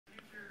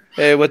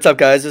Hey, what's up,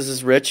 guys? This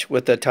is Rich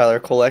with the Tyler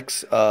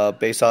Kolek's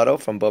base auto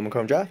from Bowman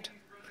Chrome Draft.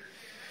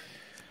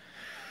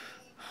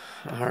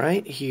 All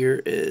right,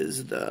 here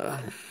is the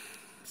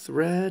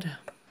thread.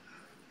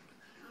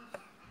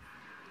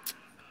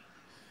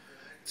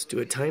 Let's do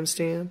a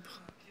timestamp.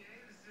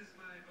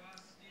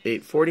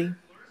 8:40.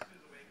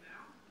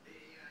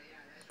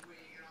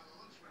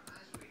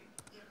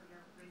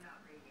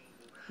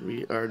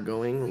 We are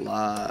going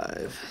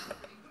live.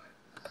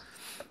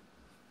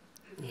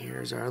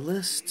 Here's our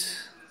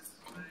list.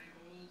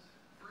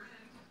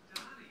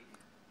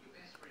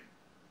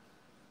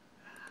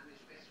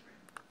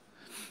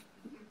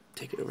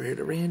 Take it over here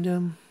to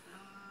random.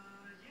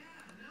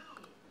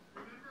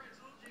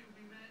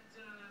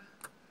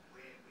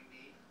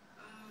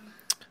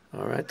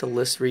 All right, the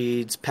list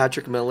reads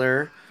Patrick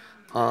Miller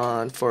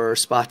on for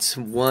spots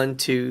 1,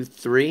 2,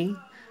 3.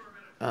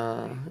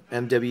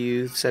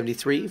 MW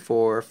 73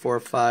 for 4,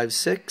 5,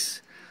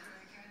 6.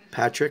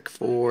 Patrick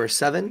for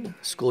 7.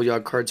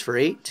 Schoolyard cards for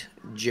 8.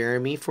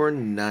 Jeremy for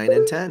 9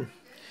 and 10.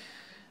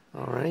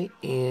 All right,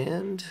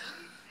 and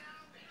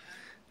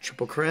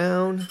Triple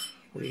Crown.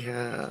 We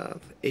have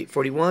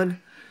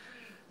 841.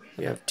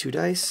 We have 2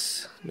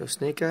 dice. No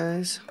snake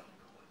eyes.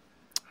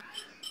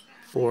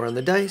 4 on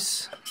the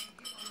dice.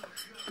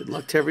 Good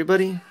luck to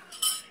everybody.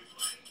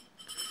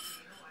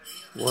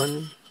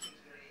 1,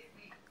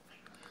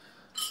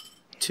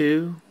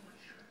 2,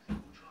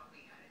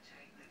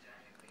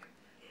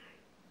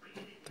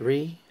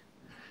 3.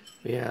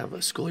 We have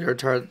a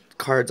schoolyard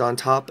cards on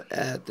top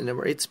at the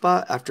number 8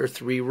 spot after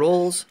 3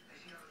 rolls.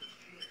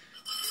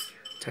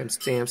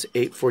 Timestamps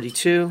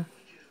 8:42.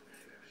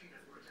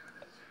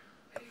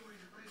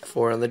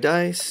 4 on the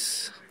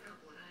dice.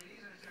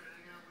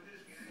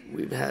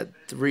 We've had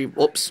 3.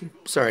 Oops,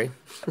 sorry.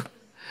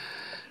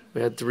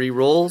 We had 3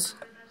 rolls,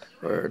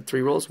 or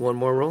 3 rolls, 1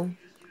 more roll.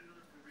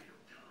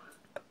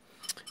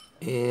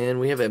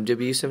 And we have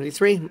MW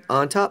 73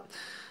 on top.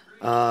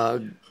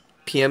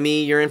 PM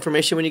me your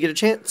information when you get a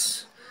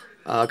chance.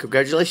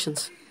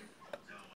 Congratulations.